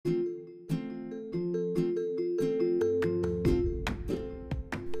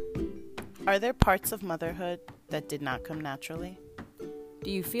Are there parts of motherhood that did not come naturally? Do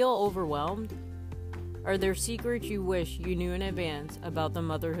you feel overwhelmed? Are there secrets you wish you knew in advance about the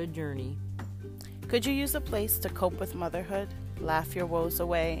motherhood journey? Could you use a place to cope with motherhood, laugh your woes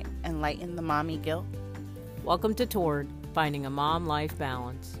away, and lighten the mommy guilt? Welcome to Torn, Finding a Mom-Life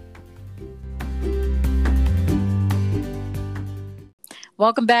Balance.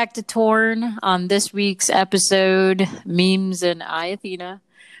 Welcome back to Torn. On this week's episode, Memes and I, Athena,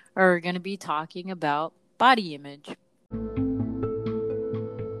 are going to be talking about body image.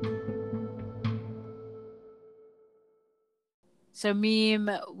 So,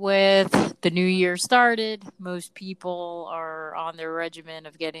 Meme, with the new year started, most people are on their regimen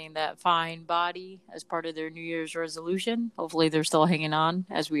of getting that fine body as part of their New Year's resolution. Hopefully, they're still hanging on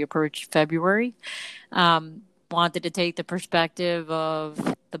as we approach February. Wanted to take the perspective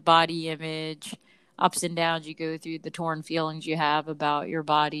of the body image, ups and downs you go through, the torn feelings you have about your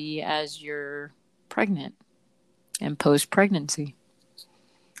body as you're pregnant and post-pregnancy.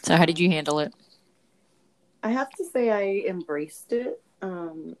 So how did you handle it? I have to say I embraced it.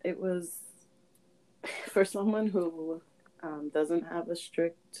 It was, for someone who doesn't have a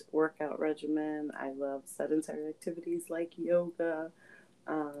strict workout regimen, I love sedentary activities like yoga.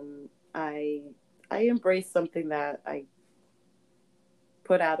 I embraced something that I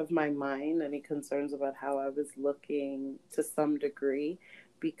put out of my mind, any concerns about how I was looking to some degree,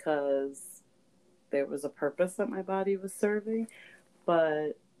 because there was a purpose that my body was serving.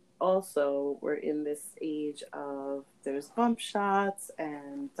 But also, we're in this age of there's bump shots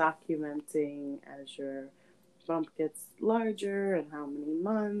and documenting as your bump gets larger and how many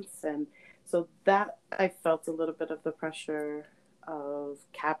months. And so that I felt a little bit of the pressure of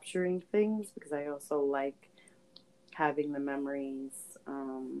capturing things, because I also like having the memories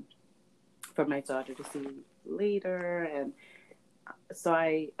for my daughter to see later. And so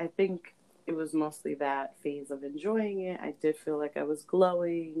I think it was mostly that phase of enjoying it. I did feel like I was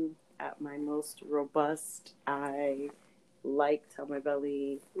glowing at my most robust. I liked how my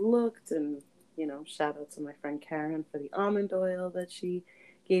belly looked, and shout out to my friend Karen for the almond oil that she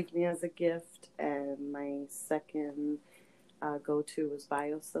gave me as a gift. And my second go-to was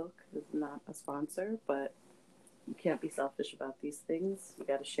BioSilk. It's not a sponsor, but you can't be selfish about these things. You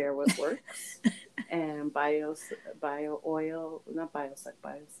got to share what works. And bio oil, not BioSilk,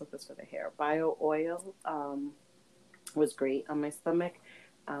 BioSilk is for the hair. Bio oil was great on my stomach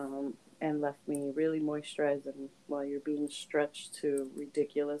and left me really moisturized. And while you're being stretched to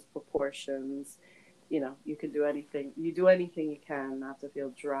ridiculous proportions, you can do anything. You do anything you can not to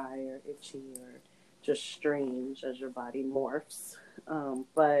feel dry or itchy or just strange as your body morphs.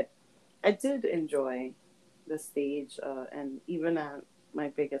 But I did enjoy the stage, and even at my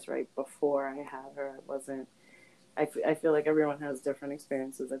biggest, right before I had her, I feel like everyone has different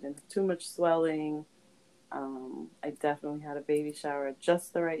experiences. I didn't have too much swelling. I definitely had a baby shower at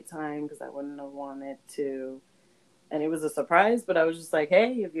just the right time, because I wouldn't have wanted to, and it was a surprise, but I was just like,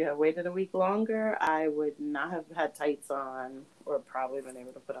 hey, if you had waited a week longer, I would not have had tights on, or probably been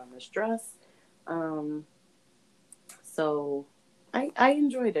able to put on this dress. So I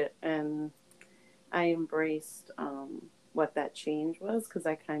enjoyed it, and I embraced what that change was, because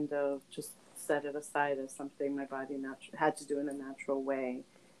I kind of just set it aside as something my body had to do in a natural way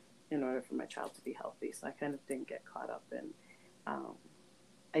in order for my child to be healthy. So I kind of didn't get caught up in.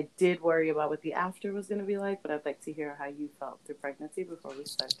 I did worry about what the after was going to be like, but I'd like to hear how you felt through pregnancy before we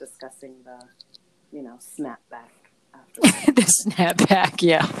start discussing the, snapback after. The snapback,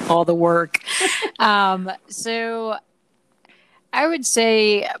 yeah, all the work. So I would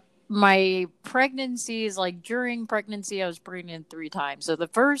say my pregnancies, like during pregnancy, I was pregnant 3 times. So the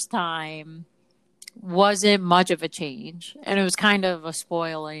first time wasn't much of a change, and it was kind of a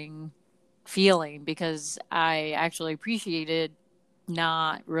spoiling feeling, because I actually appreciated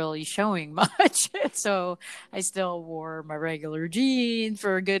not really showing much. So I still wore my regular jeans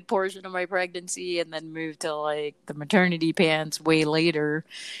for a good portion of my pregnancy, and then moved to like the maternity pants way later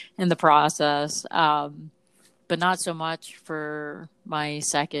in the process. But not so much for my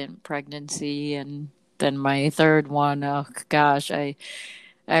second pregnancy, and then my third one. Oh gosh, I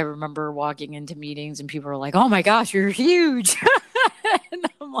remember walking into meetings and people were like, "Oh my gosh, you're huge," and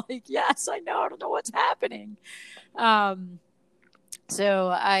I'm like, "Yes, I know. I don't know what's happening."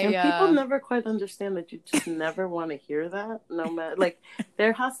 So and people never quite understand that. You just never want to hear that. No matter, like,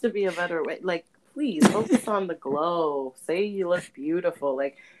 there has to be a better way. Like, please focus on the glow. Say you look beautiful.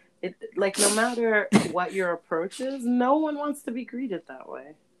 Like no matter what your approach is, no one wants to be greeted that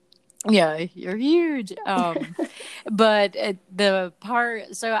way. Yeah, you're huge. But the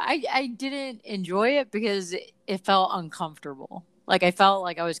part, so I didn't enjoy it because it felt uncomfortable. Like I felt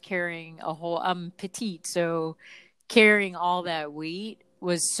like I was carrying a whole, I'm petite, so carrying all that weight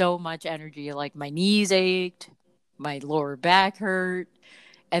was so much energy. Like my knees ached, my lower back hurt,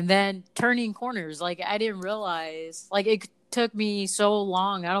 and then turning corners. Like I didn't realize, like it took me so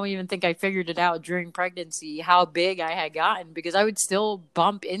long. I don't even think I figured it out during pregnancy how big I had gotten because I would still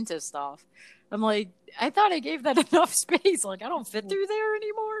bump into stuff. I'm like, I thought I gave that enough space. Like I don't fit through there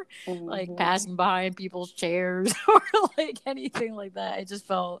anymore. Like passing behind people's chairs or like anything like that. I just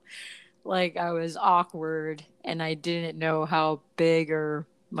felt like I was awkward and I didn't know how big or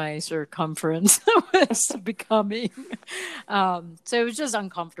my circumference was becoming. So it was just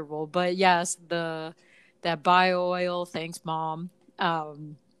uncomfortable. But yes, that bio oil, thanks mom,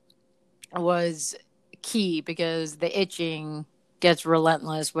 was key because the itching gets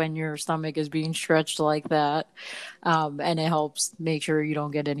relentless when your stomach is being stretched like that. And it helps make sure you don't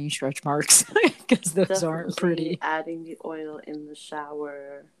get any stretch marks because those Definitely aren't pretty. adding the oil in the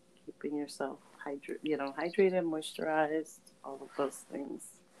shower, keeping yourself hydrated, moisturized, all of those things,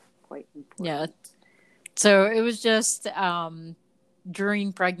 quite important. Yeah. So it was just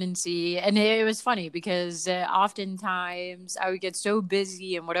during pregnancy, and it was funny because oftentimes I would get so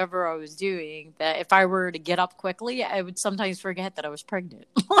busy in whatever I was doing that if I were to get up quickly, I would sometimes forget that I was pregnant.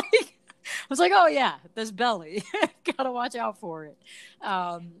 Like I was like, oh yeah, this belly, gotta watch out for it.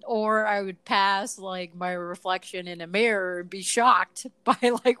 Or I would pass like my reflection in a mirror and be shocked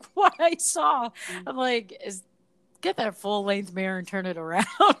by like what I saw. I'm like, get that full length mirror and turn it around.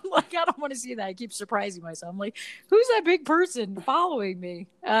 Like, I don't want to see that. I keep surprising myself. I'm like, who's that big person following me?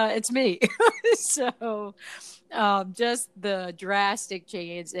 It's me. So, just the drastic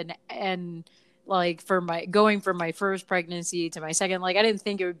change and like going from my first pregnancy to my second, like I didn't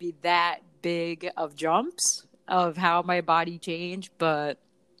think it would be that big of jumps of how my body changed, but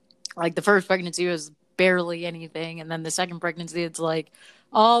like the first pregnancy was barely anything, and then the second pregnancy it's like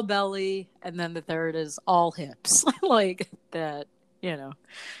all belly, and then the third is all hips. Like that,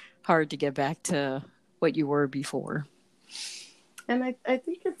 hard to get back to what you were before. And I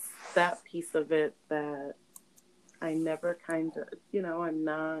think it's that piece of it that I never I'm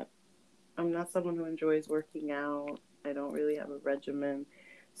not someone who enjoys working out. I don't really have a regimen.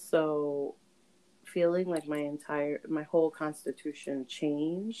 So feeling like my whole constitution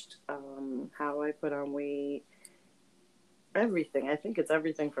changed, how I put on weight, everything. I think it's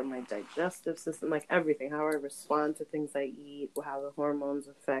everything from my digestive system, like everything, how I respond to things I eat, how the hormones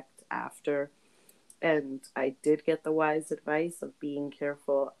affect after. And I did get the wise advice of being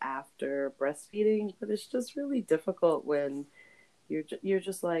careful after breastfeeding, but it's just really difficult when you're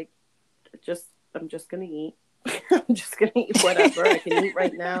just like, I'm just gonna eat. I'm just gonna eat whatever I can eat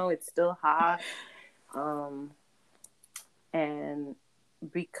right now. It's still hot, and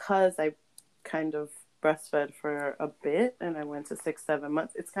because I kind of breastfed for a bit and I went to 6-7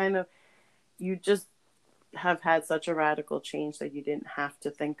 months, it's kind of, you just have had such a radical change that you didn't have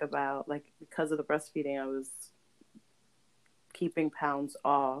to think about, like, because of the breastfeeding I was keeping pounds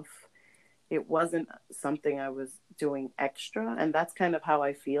off. It wasn't something I was doing extra, and that's kind of how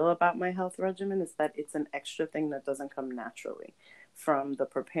I feel about my health regimen, is that it's an extra thing that doesn't come naturally, from the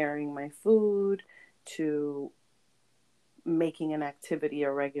preparing my food to making an activity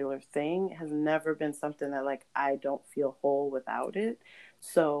a regular thing. It has never been something that, like, I don't feel whole without it.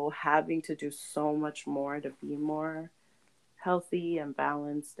 So having to do so much more to be more healthy and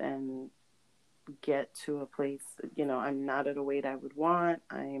balanced and get to a place, I'm not at a weight I would want.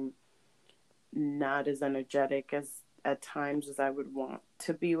 I'm not as energetic as at times as I would want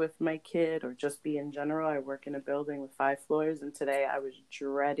to be with my kid, or just be in general. I work in a building with 5 floors, and today I was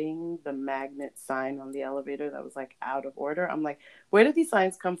dreading the magnet sign on the elevator that was like out of order. I'm like, where did these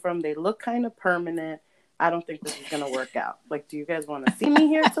signs come from? They look kind of permanent. I don't think this is going to work out. Like, do you guys want to see me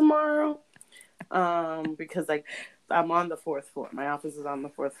here tomorrow? Because I'm on the 4th floor. My office is on the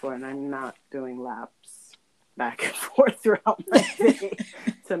 4th floor, and I'm not doing laps back and forth throughout my day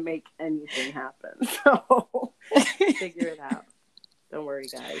to make anything happen. So figure it out. Don't worry,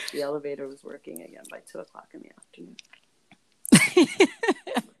 guys. The elevator was working again by 2:00 in the afternoon.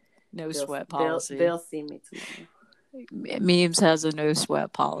 No sweat policy. They'll see me tomorrow. Memes has a no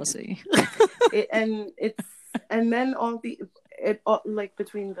sweat policy. And then like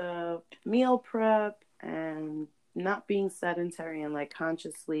between the meal prep and not being sedentary and like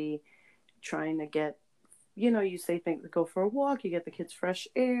consciously trying to get, you say things, go for a walk, you get the kids fresh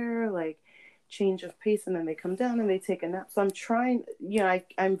air, like change of pace, and then they come down and they take a nap. So I'm trying,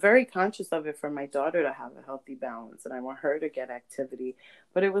 I'm very conscious of it for my daughter to have a healthy balance, and I want her to get activity,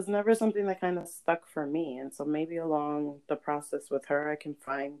 but it was never something that kind of stuck for me. And so maybe along the process with her, I can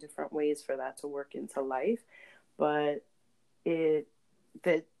find different ways for that to work into life. But it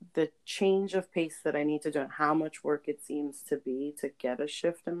the change of pace that I need to do and how much work it seems to be to get a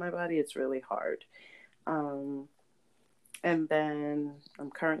shift in my body, it's really hard. And then I'm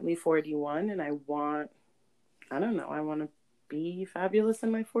currently 41 and I want to be fabulous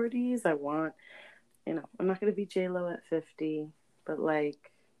in my 40s. I want, I'm not going to be J-Lo at 50, but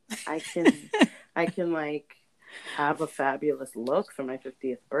like I can like have a fabulous look for my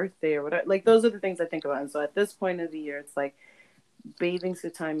 50th birthday or whatever. Like those are the things I think about. And so at this point of the year, it's like bathing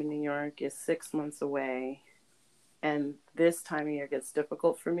suit time in New York is 6 months away. And this time of year gets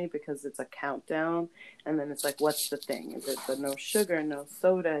difficult for me because it's a countdown. And then it's like, what's the thing? Is it the no sugar, no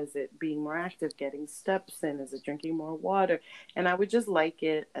soda? Is it being more active, getting steps in? Is it drinking more water? And I would just like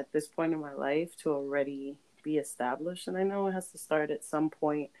it at this point in my life to already be established. And I know it has to start at some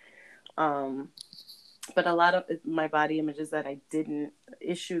point. But a lot of my body images that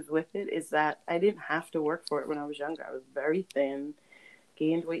issues with it is that I didn't have to work for it when I was younger. I was very thin,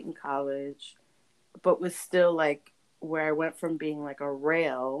 gained weight in college, but was still like where I went from being like a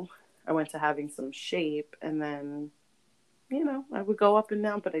rail, I went to having some shape, and then, I would go up and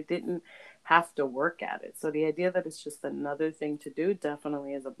down, but I didn't have to work at it. So the idea that it's just another thing to do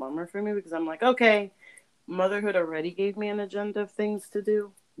definitely is a bummer for me, because I'm like, okay, motherhood already gave me an agenda of things to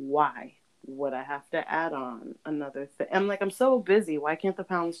do. Why would I have to add on another thing? I'm like, I'm so busy. Why can't the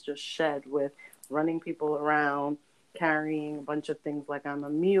pounds just shed with running people around, carrying a bunch of things like I'm a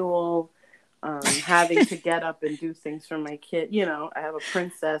mule, having to get up and do things for my kid. I have a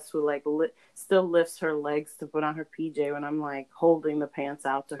princess who like still lifts her legs to put on her PJ when I'm like holding the pants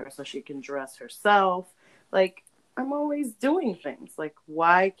out to her so she can dress herself. Like I'm always doing things. Like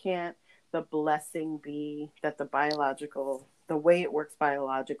why can't the blessing be that the way it works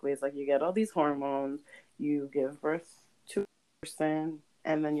biologically is like you get all these hormones, you give birth to a person,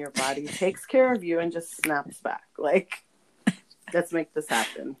 and then your body takes care of you and just snaps back. Like, let's make this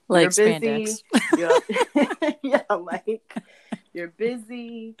happen. Like you're spandex. Busy. Yeah, like you're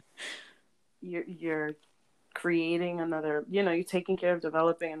busy. You're creating another, you're taking care of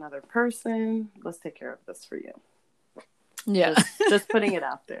developing another person. Let's take care of this for you. Yeah. Just putting it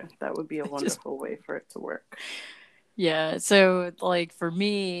out there. That would be a wonderful way for it to work. Yeah. So like for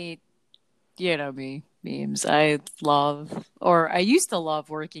me, me, memes. I used to love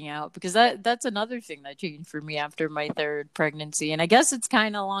working out because that's another thing that changed for me after my third pregnancy. And I guess it's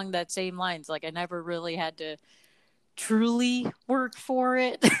kind of along that same lines. Like I never really had to truly work for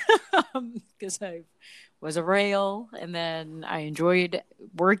it because I was a rail, and then I enjoyed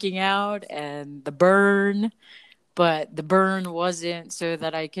working out and the burn, but the burn wasn't so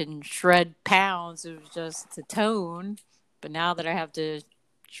that I can shred pounds. It was just to tone. But now that I have to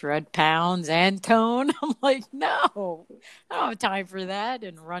shred pounds and tone, I'm like, no, I don't have time for that.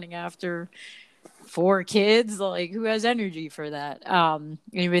 And running after 4 kids, like who has energy for that? And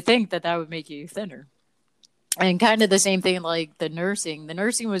you would think that would make you thinner. And kind of the same thing like the nursing. The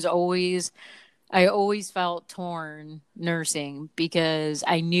nursing was I always felt torn nursing because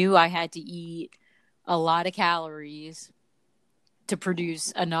I knew I had to eat a lot of calories to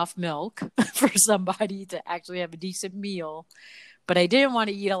produce enough milk for somebody to actually have a decent meal. But I didn't want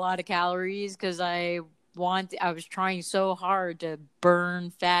to eat a lot of calories because I was trying so hard to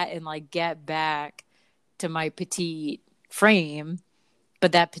burn fat and like get back to my petite frame.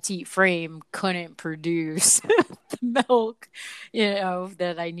 But that petite frame couldn't produce the milk,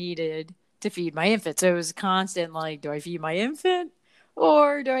 that I needed to feed my infant. So it was constant, like, do I feed my infant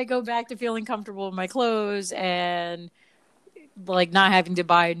or do I go back to feeling comfortable in my clothes and like not having to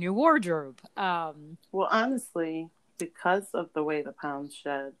buy a new wardrobe? Well, honestly, because of the way the pounds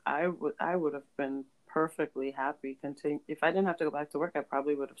shed, I would have been perfectly happy if I didn't have to go back to work.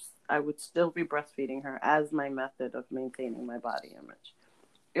 I would still be breastfeeding her as my method of maintaining my body image.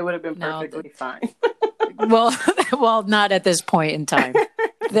 It would have been perfectly fine. well, not at this point in time.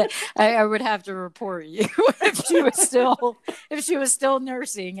 I would have to report you if she was still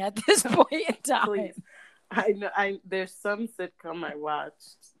nursing at this point in time. Please. I know. There's some sitcom I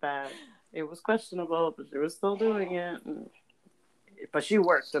watched that it was questionable, but she was still doing it. But she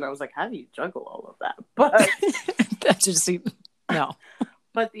worked, and I was like, "How do you juggle all of that?" But that just seemed no.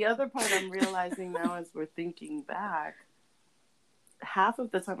 But the other part I'm realizing now, as we're thinking back, half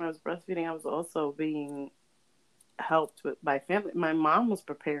of the time I was breastfeeding, I was also being helped with my family. My mom was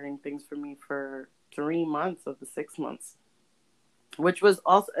preparing things for me for 3 months of the 6 months, which was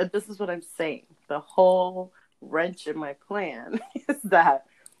also, this is what I'm saying. The whole wrench in my plan is that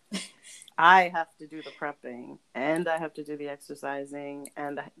I have to do the prepping and I have to do the exercising.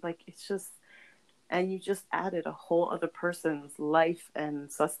 And it's just, and you just added a whole other person's life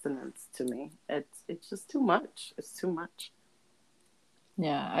and sustenance to me. It's just too much. It's too much.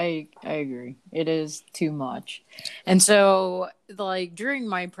 Yeah, I agree. It is too much. And so like during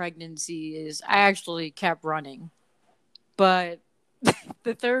my pregnancies, I actually kept running. But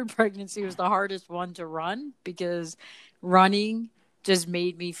the third pregnancy was the hardest one to run because running just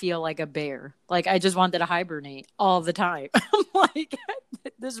made me feel like a bear. Like I just wanted to hibernate all the time. I'm like,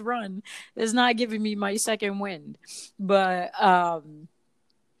 this run is not giving me my second wind. But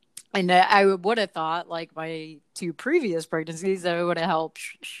and I would have thought, like my two previous pregnancies, that it would have helped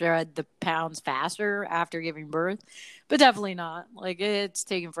shred the pounds faster after giving birth, but definitely not. Like it's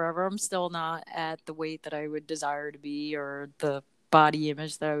taken forever. I'm still not at the weight that I would desire to be, or the body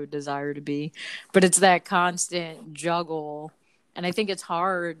image that I would desire to be. But it's that constant juggle, and I think it's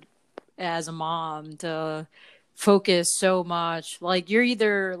hard as a mom to focus so much. Like you're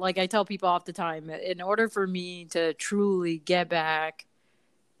either, like I tell people all the time, in order for me to truly get back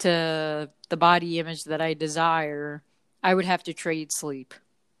to the body image that I desire, I would have to trade sleep.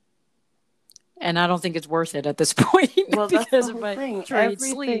 And I don't think it's worth it at this point. Well, that's because the if whole I thing. trade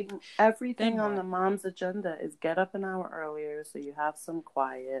sleep, Everything then on the what? mom's agenda is get up an hour earlier so you have some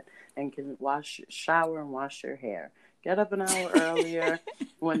quiet and can shower and wash your hair. Get up an hour earlier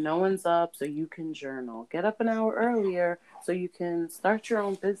when no one's up so you can journal. Get up an hour earlier so you can start your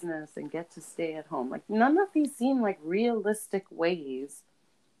own business and get to stay at home. Like none of these seem like realistic ways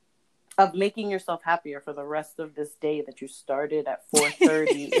of making yourself happier for the rest of this day that you started at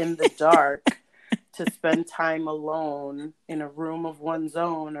 4:30 in the dark to spend time alone in a room of one's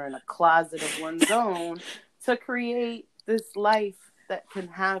own or in a closet of one's own to create this life that can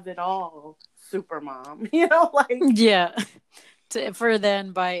have it all, super mom. Like Yeah. For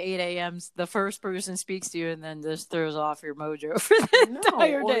then by 8 a.m., the first person speaks to you and then just throws off your mojo for the no,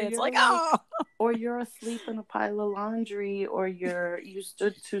 entire day. It's like, oh. or you're asleep in a pile of laundry, or you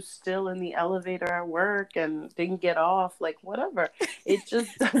stood too still in the elevator at work and didn't get off, like whatever. It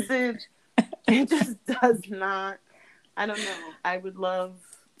just doesn't. It just does not. I don't know. I would love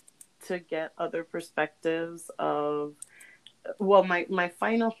to get other perspectives of. Well, my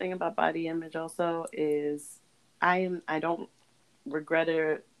final thing about body image also is I don't regret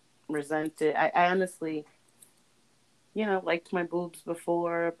it, resent it. I honestly, liked my boobs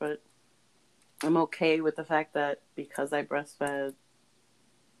before, but I'm okay with the fact that because I breastfed,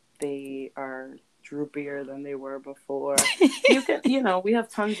 they are droopier than they were before. You can, we have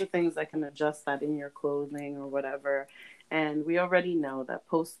tons of things that can adjust that in your clothing or whatever. And we already know that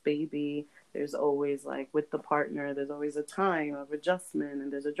post baby, there's always like with the partner, there's always a time of adjustment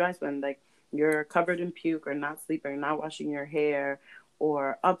and there's a dry spell. Like you're covered in puke or not sleeping or not washing your hair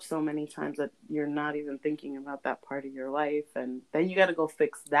or up so many times that you're not even thinking about that part of your life. And then you got to go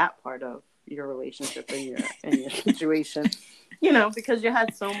fix that part of your relationship and your situation, because you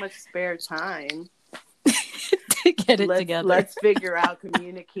had so much spare time to get it together. Let's figure out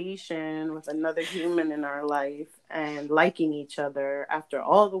communication with another human in our life and liking each other after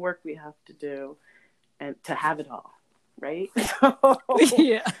all the work we have to do and to have it all, right? So,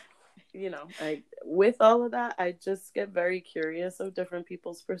 yeah. With all of that, I just get very curious of different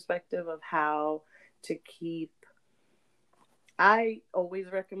people's perspective of how to keep. I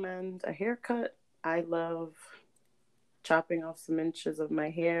always recommend a haircut. I love chopping off some inches of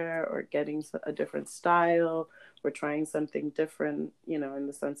my hair or getting a different style or trying something different, in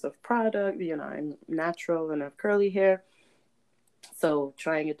the sense of product. I'm natural and have curly hair. So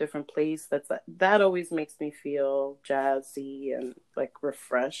trying a different place, that always makes me feel jazzy and like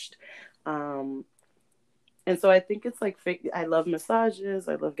refreshed. And so I think it's like, I love massages.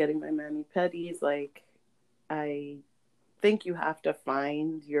 I love getting my mani-pedis. Like, I think you have to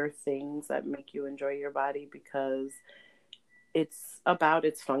find your things that make you enjoy your body because it's about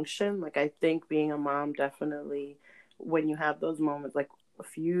its function. Like, I think being a mom, definitely, when you have those moments, like a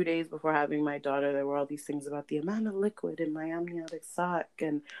few days before having my daughter, there were all these things about the amount of liquid in my amniotic sac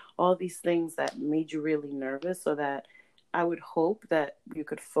and all these things that made you really nervous, so that I would hope that you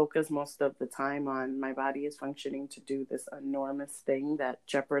could focus most of the time on my body is functioning to do this enormous thing that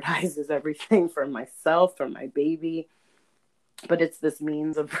jeopardizes everything for myself, for my baby. But it's this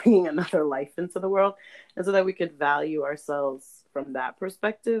means of bringing another life into the world. And so that we could value ourselves from that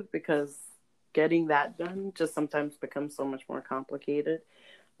perspective, because getting that done just sometimes becomes so much more complicated.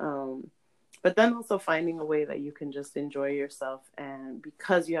 But then also finding a way that you can just enjoy yourself. And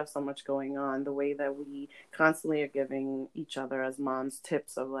because you have so much going on, the way that we constantly are giving each other as moms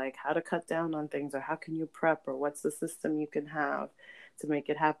tips of like how to cut down on things, or how can you prep, or what's the system you can have to make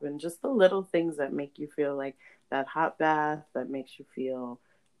it happen. Just the little things that make you feel like that hot bath that makes you feel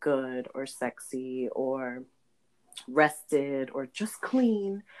good or sexy or rested or just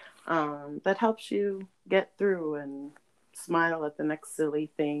clean, that helps you get through and smile at the next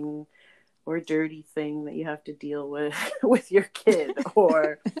silly thing or dirty thing that you have to deal with your kid,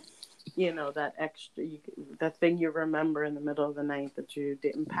 or that extra, that thing you remember in the middle of the night that you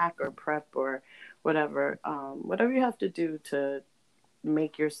didn't pack or prep or whatever. Whatever you have to do to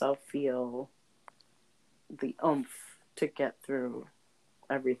make yourself feel the oomph to get through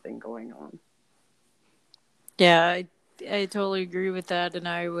everything going on. Yeah, I totally agree with that. And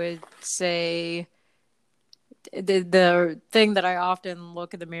I would say the thing that I often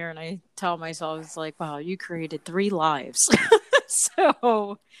look in the mirror and I tell myself is like, wow, you created 3 lives.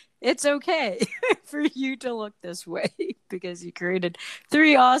 So it's okay for you to look this way because you created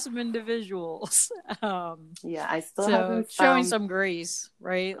 3 awesome individuals. Yeah, I still so haven't showing found, some grace,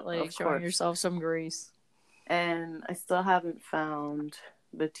 right? Like showing course. yourself some grace. And I still haven't found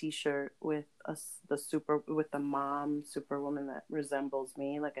the T-shirt with the mom superwoman that resembles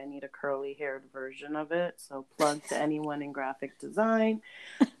me. Like, I need a curly haired version of it. So plug to anyone in graphic design.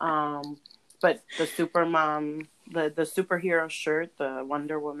 But the super mom, the superhero shirt, the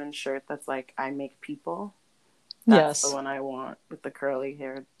Wonder Woman shirt that's like, I make people. That's the one I want, with the curly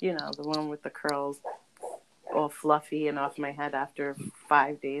hair. The one with the curls all fluffy and off my head after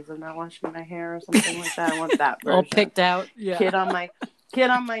 5 days of not washing my hair or something like that. I want that version. All picked out. Yeah. Kid on my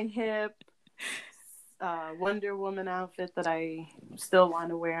hip. Wonder Woman outfit that I still want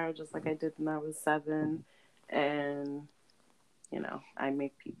to wear, just like I did when I was 7. And I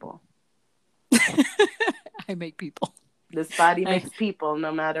make people. I make people. This body makes people,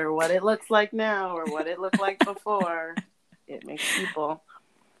 no matter what it looks like now or what it looked like before. It makes people.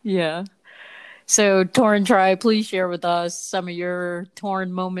 Yeah. So, Torn Tribe, please share with us some of your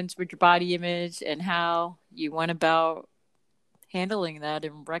torn moments with your body image and how you went about handling that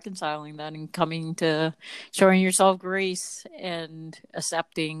and reconciling that and coming to showing yourself grace and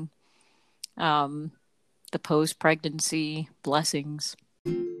accepting the post-pregnancy blessings.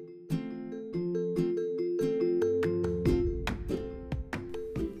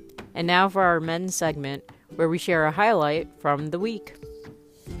 And now for our men's segment, where we share a highlight from the week.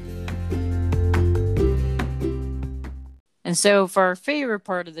 And so for our favorite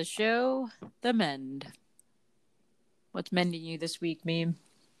part of the show, the mend. What's mending you this week, Meme?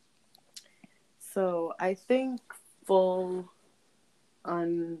 So I think full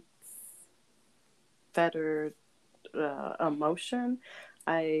unfettered emotion.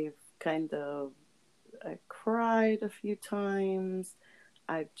 I cried a few times.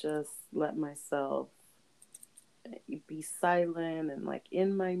 I've just let myself be silent and like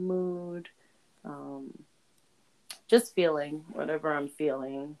in my mood. Just feeling whatever I'm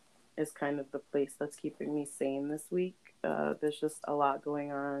feeling is kind of the place that's keeping me sane this week. There's just a lot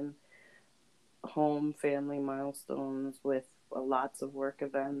going on. Home, family milestones with lots of work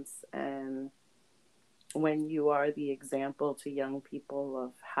events. And when you are the example to young people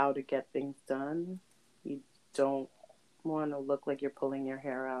of how to get things done, you don't want to look like you're pulling your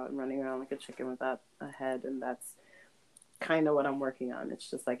hair out and running around like a chicken without a head. And that's kind of what I'm working on. It's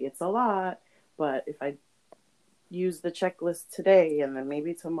just like, it's a lot, but if I use the checklist today and then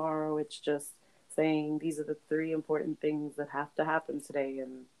maybe tomorrow it's just saying these are the 3 important things that have to happen today,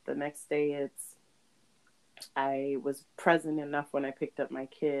 and the next day it's I was present enough when I picked up my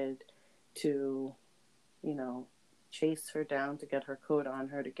kid to chase her down to get her coat on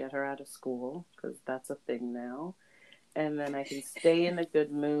her to get her out of school, because that's a thing now. And then I can stay in a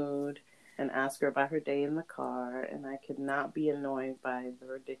good mood and ask her about her day in the car, and I could not be annoyed by the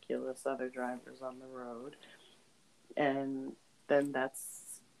ridiculous other drivers on the road. And then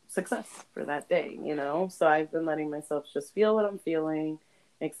that's success for that day, So I've been letting myself just feel what I'm feeling,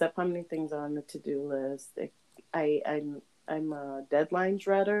 accept how many things are on the to-do list. I'm a deadline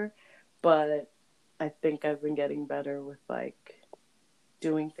dreader, but I think I've been getting better with like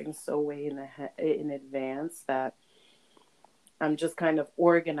doing things so way in advance that I'm just kind of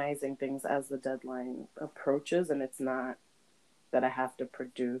organizing things as the deadline approaches, and it's not that I have to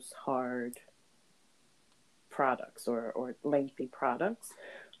produce hard products or lengthy products.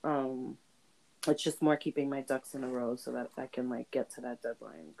 It's just more keeping my ducks in a row so that I can like get to that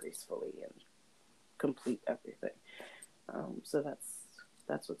deadline gracefully and complete everything. So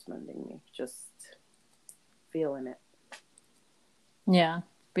that's what's mending me. Just feeling it. Yeah,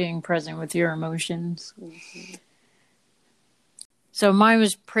 being present with your emotions. Mm-hmm. So mine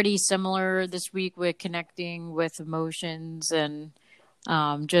was pretty similar this week with connecting with emotions and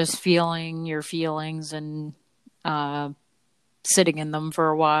just feeling your feelings and sitting in them for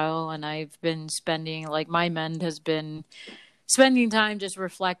a while. And I've been spending, like my mend has been spending time just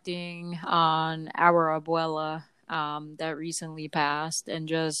reflecting on our abuela that recently passed, and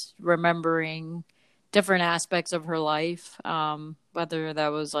just remembering different aspects of her life, whether that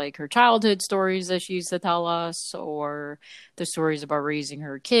was like her childhood stories that she used to tell us, or the stories about raising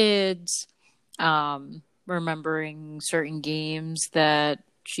her kids, remembering certain games that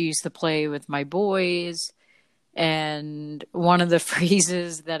she used to play with my boys. And one of the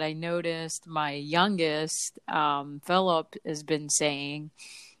phrases that I noticed my youngest, Philip, has been saying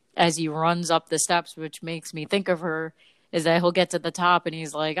as he runs up the steps, which makes me think of her, is that he'll get to the top and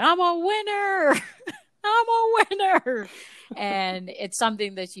he's like, "I'm a winner." I'm a winner. And it's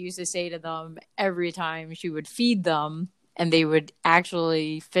something that she used to say to them every time she would feed them, and they would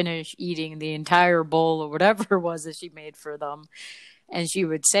actually finish eating the entire bowl or whatever it was that she made for them. And she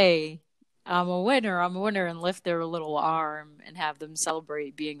would say, I'm a winner, and lift their little arm and have them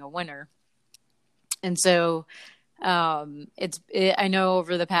celebrate being a winner. And so I know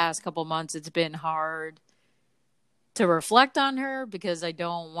over the past couple months it's been hard to reflect on her because I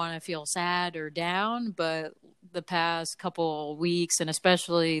don't want to feel sad or down, but the past couple weeks, and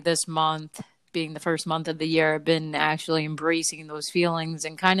especially this month being the first month of the year, I've been actually embracing those feelings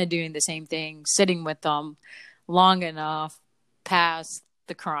and kind of doing the same thing, sitting with them long enough past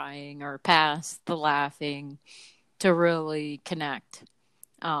the crying or past the laughing to really connect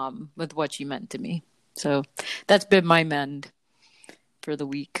with what she meant to me. So that's been my mend for the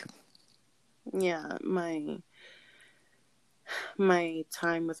week. Yeah, my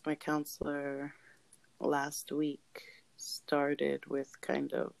time with my counselor last week started with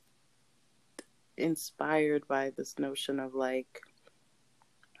kind of inspired by this notion of like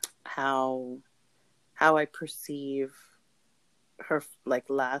how I perceive her like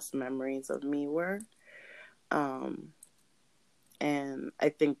last memories of me were. And I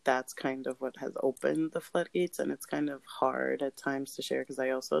think that's kind of what has opened the floodgates, and it's kind of hard at times to share because I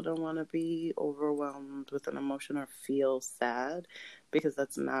also don't want to be overwhelmed with an emotion or feel sad, because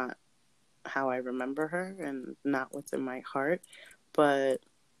that's not how I remember her and not what's in my heart. But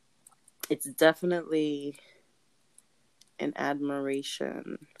it's definitely an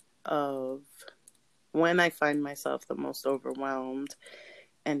admiration of when I find myself the most overwhelmed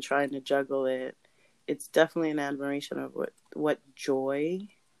and trying to juggle it. It's definitely an admiration of what joy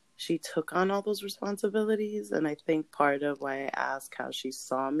she took on all those responsibilities. And I think part of why I ask how she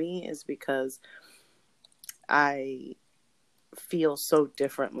saw me is because I feel so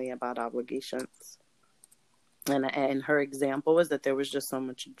differently about obligations. And her example was that there was just so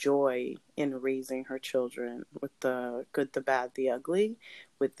much joy in raising her children with the good, the bad, the ugly,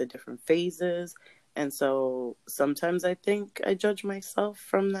 with the different phases. And so sometimes I think I judge myself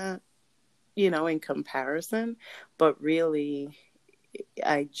from that, in comparison, but really,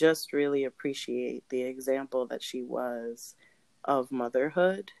 I just really appreciate the example that she was of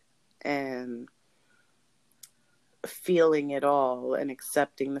motherhood and feeling it all and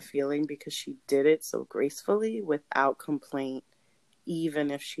accepting the feeling, because she did it so gracefully without complaint,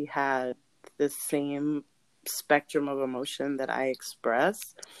 even if she had the same spectrum of emotion that I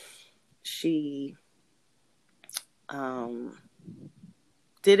express. She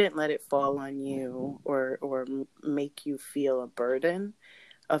didn't let it fall on you or make you feel a burden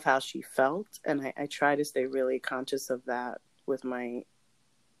of how she felt. And I try to stay really conscious of that with my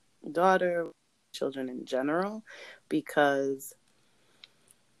daughter, children in general, because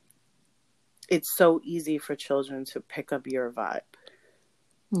it's so easy for children to pick up your vibe.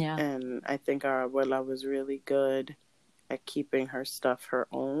 Yeah. And I think our abuela was really good at keeping her stuff her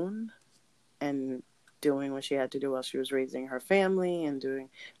own and doing what she had to do while she was raising her family and doing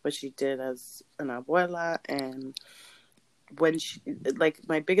what she did as an abuela. And when she, like,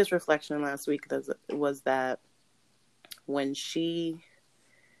 my biggest reflection last week was that when she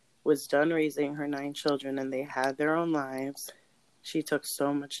was done raising her 9 children and they had their own lives, she took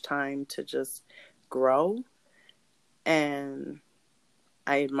so much time to just grow. And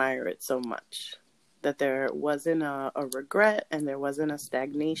I admire it so much, that there wasn't a regret and there wasn't a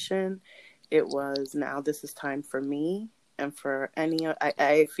stagnation. It was, now this is time for me. And for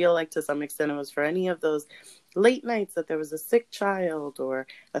I feel like to some extent it was for any of those late nights that there was a sick child or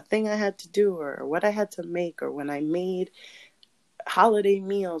a thing I had to do or what I had to make, or when I made holiday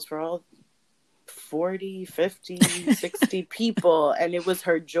meals for all 40, 50, 60 people. And it was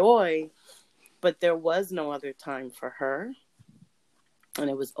her joy, but there was no other time for her. And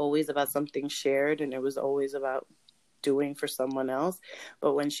it was always about something shared, and it was always about doing for someone else.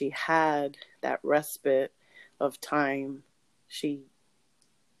 But when she had that respite of time, she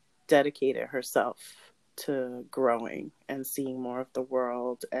dedicated herself to growing and seeing more of the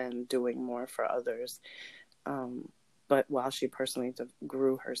world and doing more for others. But while she personally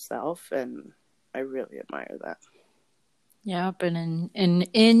grew herself, and I really admire that. Yep, and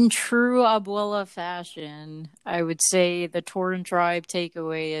in true Abuela fashion, I would say the Torn Tribe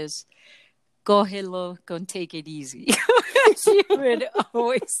takeaway is go hello, go take it easy. She would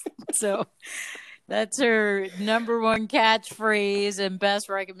always so that's her number one catchphrase and best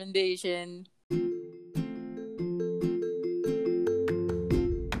recommendation.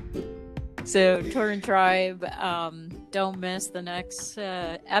 So, Torn Tribe, don't miss the next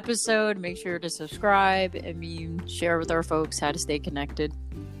episode. Make sure to subscribe and share with our folks how to stay connected.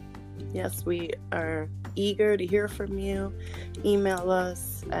 Yes, we are eager to hear from you. Email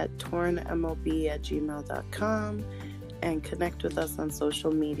us at tornmob@gmail.com and connect with us on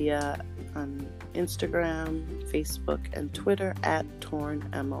social media on Instagram, Facebook, and Twitter at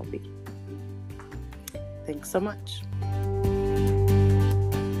tornmob. Thanks so much.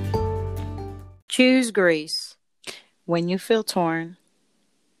 Choose grace. When you feel torn,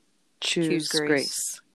 choose grace.